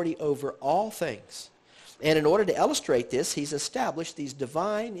the authority over all things. And in order to illustrate this, he's established these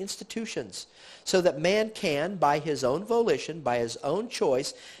divine institutions so that man can, by his own volition, by his own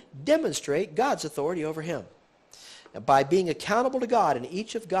choice, demonstrate God's authority over him. By being accountable to God in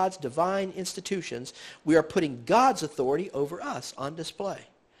each of God's divine institutions, we are putting God's authority over us on display.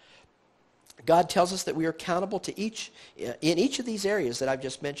 God tells us that we are accountable to in each of these areas that I've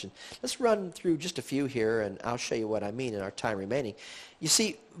just mentioned. Let's run through just a few here, and I'll show you what I mean in our time remaining. You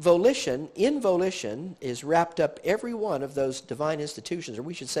see, volition is wrapped up every one of those divine institutions, or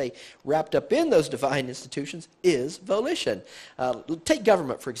we should say wrapped up in those divine institutions is volition. Take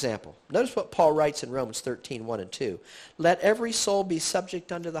government, for example. Notice what Paul writes in Romans 13:1 and 2. Let every soul be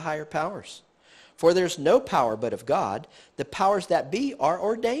subject unto the higher powers. For there's no power but of God. The powers that be are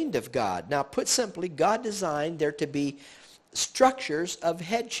ordained of God. Now, put simply, God designed there to be structures of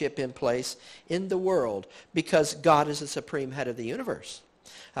headship in place in the world because God is the supreme head of the universe.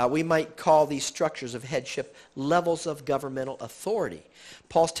 We might call these structures of headship levels of governmental authority.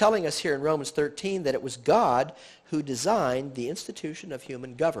 Paul's telling us here in Romans 13 that it was God who designed the institution of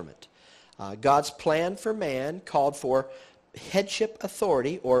human government. God's plan for man called for headship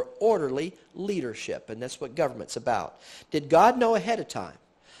authority or orderly leadership, and that's what government's about. Did God know ahead of time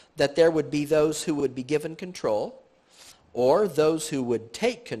that there would be those who would be given control, or those who would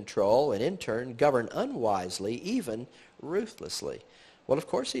take control and in turn govern unwisely, even ruthlessly? Well, of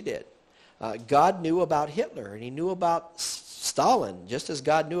course he did. God knew about Hitler, and he knew about Stalin, just as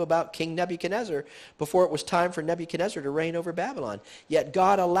God knew about King Nebuchadnezzar before it was time for Nebuchadnezzar to reign over Babylon. Yet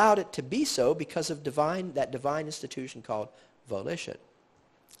God allowed it to be so because of that divine institution called volition.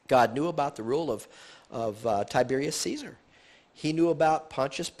 God knew about the rule of Tiberius Caesar. He knew about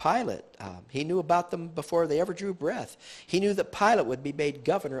Pontius Pilate. He knew about them before they ever drew breath. He knew that Pilate would be made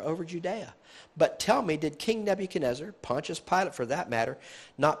governor over Judea. But tell me, did King Nebuchadnezzar, Pontius Pilate for that matter,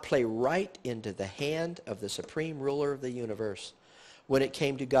 not play right into the hand of the supreme ruler of the universe when it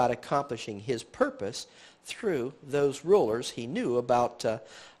came to God accomplishing his purpose through those rulers he knew about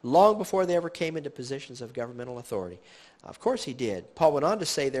long before they ever came into positions of governmental authority? Of course he did. Paul went on to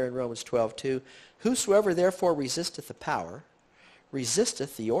say there in Romans 12:2, "Whosoever therefore resisteth the power,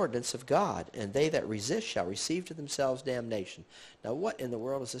 resisteth the ordinance of God, and they that resist shall receive to themselves damnation." Now what in the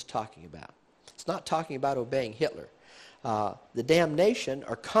world is this talking about? It's not talking about obeying Hitler. The damnation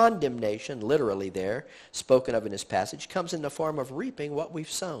or condemnation, literally there, spoken of in this passage, comes in the form of reaping what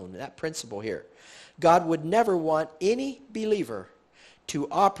we've sown, that principle here. God would never want any believer to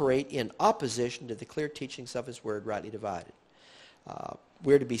operate in opposition to the clear teachings of his word rightly divided.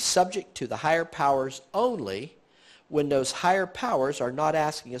 We're to be subject to the higher powers only when those higher powers are not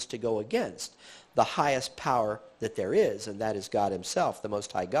asking us to go against the highest power that there is, and that is God himself, the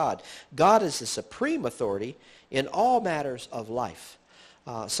Most High God. God is the supreme authority in all matters of life.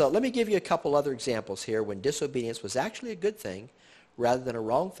 So let me give you a couple other examples here when disobedience was actually a good thing rather than a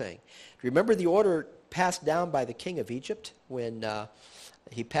wrong thing. Remember the order passed down by the king of Egypt when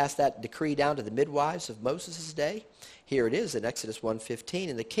he passed that decree down to the midwives of Moses' day? Here it is in Exodus 1:15.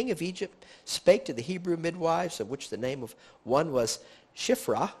 "And the king of Egypt spake to the Hebrew midwives, of which the name of one was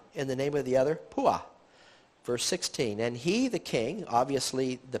Shiphrah, and the name of the other Puah." Verse 16, "And he, the king,"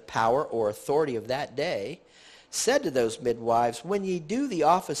 obviously the power or authority of that day, "said to those midwives, when ye do the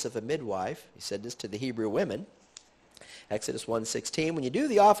office of a midwife," he said this to the Hebrew women, Exodus 1:16, "when you do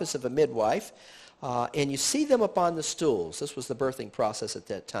the office of a midwife, and you see them upon the stools," this was the birthing process at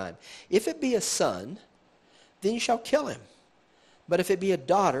that time, "if it be a son, then you shall kill him. But if it be a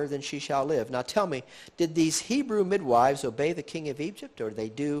daughter, then she shall live." Now tell me, did these Hebrew midwives obey the king of Egypt, or did they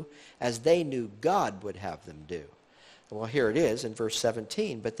do as they knew God would have them do? Well, here it is in verse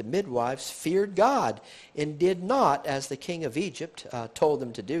 17. "But the midwives feared God, and did not as the king of Egypt told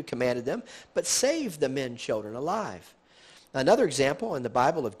them to do, commanded them, but saved the men children alive." Another example in the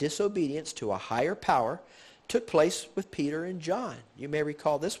Bible of disobedience to a higher power took place with Peter and John. You may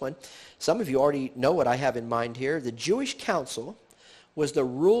recall this one. Some of you already know what I have in mind here. The Jewish council was the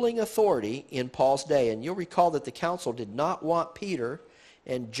ruling authority in Paul's day, and you'll recall that the council did not want Peter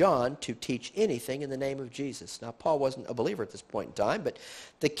and John to teach anything in the name of Jesus. Now, Paul wasn't a believer at this point in time, but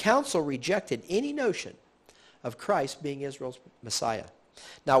the council rejected any notion of Christ being Israel's Messiah.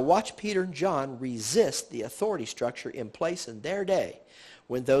 Now, watch Peter and John resist the authority structure in place in their day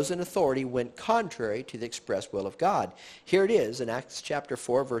when those in authority went contrary to the express will of God. Here it is in Acts chapter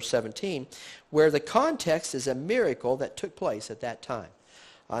 4, verse 17, where the context is a miracle that took place at that time.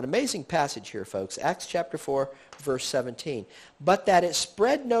 An amazing passage here, folks. Acts chapter 4, verse 17. "But that it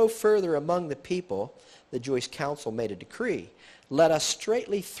spread no further among the people, the Jewish council made a decree. Let us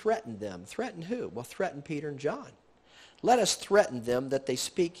straitly threaten them." Threaten who? Well, threaten Peter and John. "Let us threaten them that they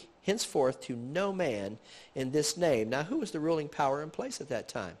speak henceforth to no man in this name." Now, who was the ruling power in place at that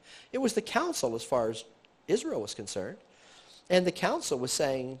time? It was the council as far as Israel was concerned. And the council was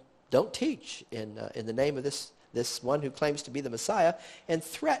saying, don't teach in the name of this one who claims to be the Messiah, and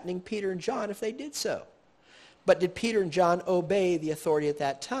threatening Peter and John if they did so. But did Peter and John obey the authority at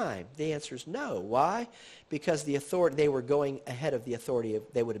that time? The answer is no. Why? Because the authority, they were going ahead of the authority of,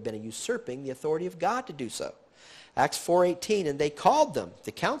 they would have been usurping the authority of God to do so. Acts 4:18, "And they called them,"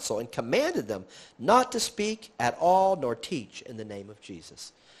 the council, "and commanded them not to speak at all nor teach in the name of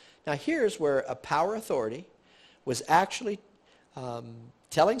Jesus." Now here's where a power authority was actually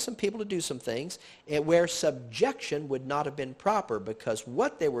telling some people to do some things, and where subjection would not have been proper, because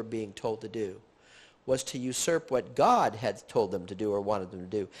what they were being told to do was to usurp what God had told them to do or wanted them to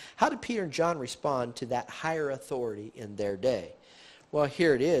do. How did Peter and John respond to that higher authority in their day? Well,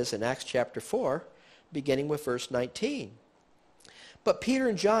 here it is in Acts chapter 4, beginning with verse 19. "But Peter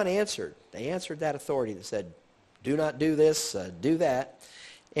and John answered." They answered that authority that said, do not do this, do that.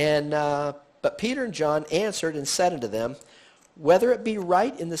 But Peter and John answered and said unto them, Whether it be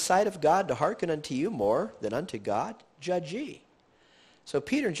right in the sight of God to hearken unto you more than unto God, judge ye. So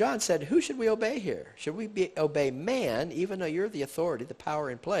Peter and John said, who should we obey here? Should we obey man, even though you're the authority, the power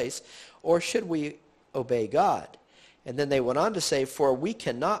in place, or should we obey God? And then they went on to say, for we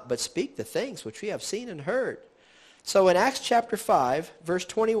cannot but speak the things which we have seen and heard. So in Acts chapter 5, verse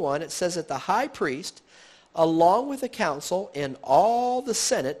 21, it says that the high priest, along with the council and all the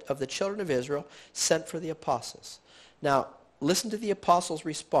senate of the children of Israel, sent for the apostles. Now, listen to the apostles'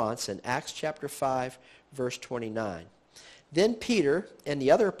 response in Acts chapter 5, verse 29. Then Peter and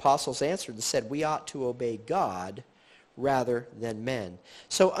the other apostles answered and said, we ought to obey God rather than men.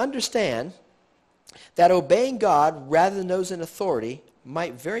 So understand that obeying God rather than those in authority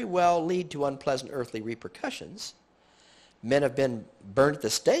might very well lead to unpleasant earthly repercussions. Men have been burned at the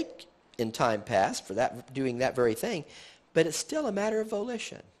stake in time past for doing that very thing, but it's still a matter of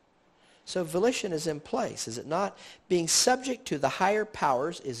volition. So volition is in place, is it not? Being subject to the higher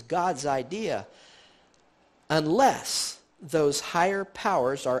powers is God's idea, unless those higher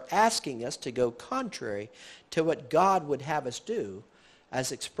powers are asking us to go contrary to what God would have us do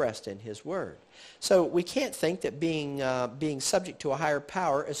as expressed in his word. So we can't think that being subject to a higher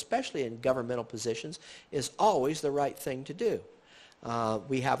power, especially in governmental positions, is always the right thing to do.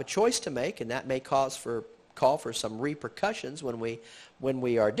 We have a choice to make, and that may call for some repercussions when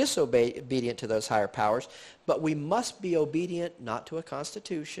we are disobedient to those higher powers. But we must be obedient not to a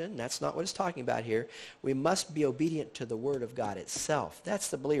constitution. That's not what it's talking about here. We must be obedient to the Word of God itself. That's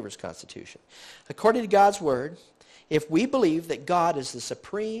the believer's constitution. According to God's Word, if we believe that God is the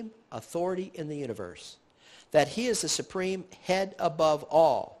supreme authority in the universe, that he is the supreme head above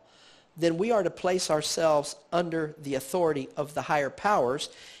all, then we are to place ourselves under the authority of the higher powers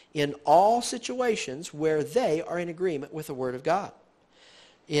in all situations where they are in agreement with the Word of God.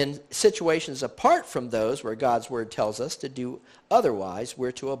 In situations apart from those where God's Word tells us to do otherwise,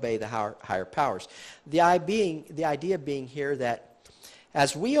 we're to obey the higher powers. The idea being here that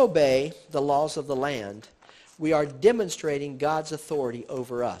as we obey the laws of the land, we are demonstrating God's authority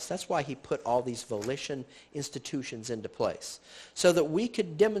over us. That's why he put all these volition institutions into place, so that we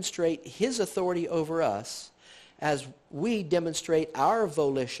could demonstrate his authority over us as we demonstrate our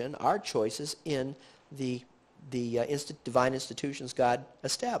volition, our choices in the divine institutions God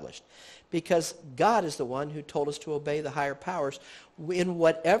established. Because God is the one who told us to obey the higher powers in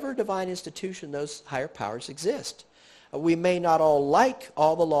whatever divine institution those higher powers exist. We may not all like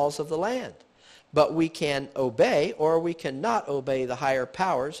all the laws of the land, but we can obey or we cannot obey the higher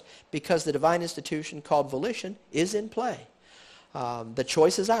powers because the divine institution called volition is in play. The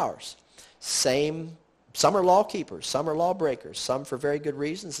choice is ours. Some are law keepers, some are law breakers, some for very good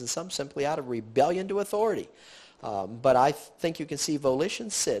reasons, and some simply out of rebellion to authority. But I think you can see volition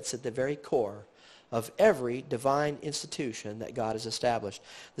sits at the very core of every divine institution that God has established.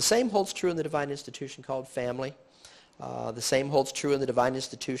 The same holds true in the divine institution called family. The same holds true in the divine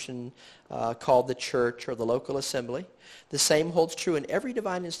institution called the church or the local assembly. The same holds true in every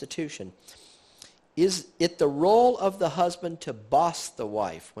divine institution. Is it the role of the husband to boss the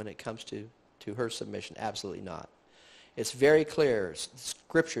wife when it comes to her submission? Absolutely not. It's very clear.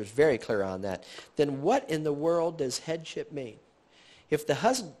 Scripture is very clear on that. Then what in the world does headship mean? If the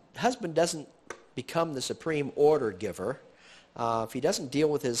husband doesn't become the supreme order giver, if he doesn't deal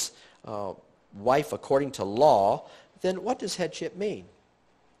with his wife according to law, then what does headship mean?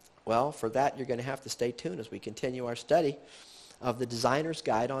 Well, for that you're going to have to stay tuned as we continue our study of the Designer's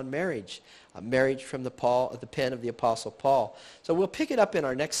Guide on Marriage, marriage from the pen of the Apostle Paul. So we'll pick it up in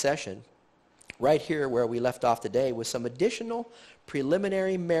our next session, right here where we left off today, with some additional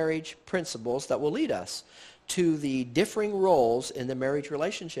preliminary marriage principles that will lead us to the differing roles in the marriage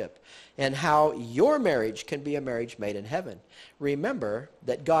relationship and how your marriage can be a marriage made in heaven. Remember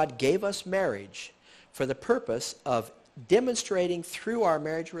that God gave us marriage for the purpose of demonstrating through our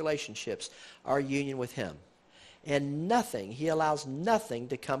marriage relationships our union with him. And he allows nothing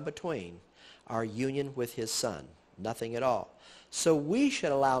to come between our union with his Son. Nothing at all. So we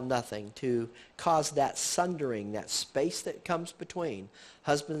should allow nothing to cause that sundering, that space that comes between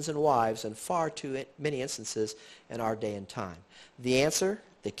husbands and wives in far too many instances in our day and time. The answer,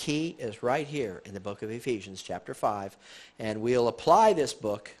 the key, is right here in the book of Ephesians chapter 5. And we'll apply this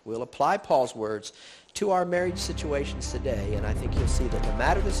book, we'll apply Paul's words to our marriage situations today. And I think you'll see that no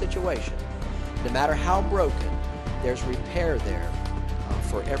matter the situation, no matter how broken, there's repair there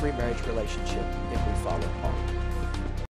for every marriage relationship if we follow Paul.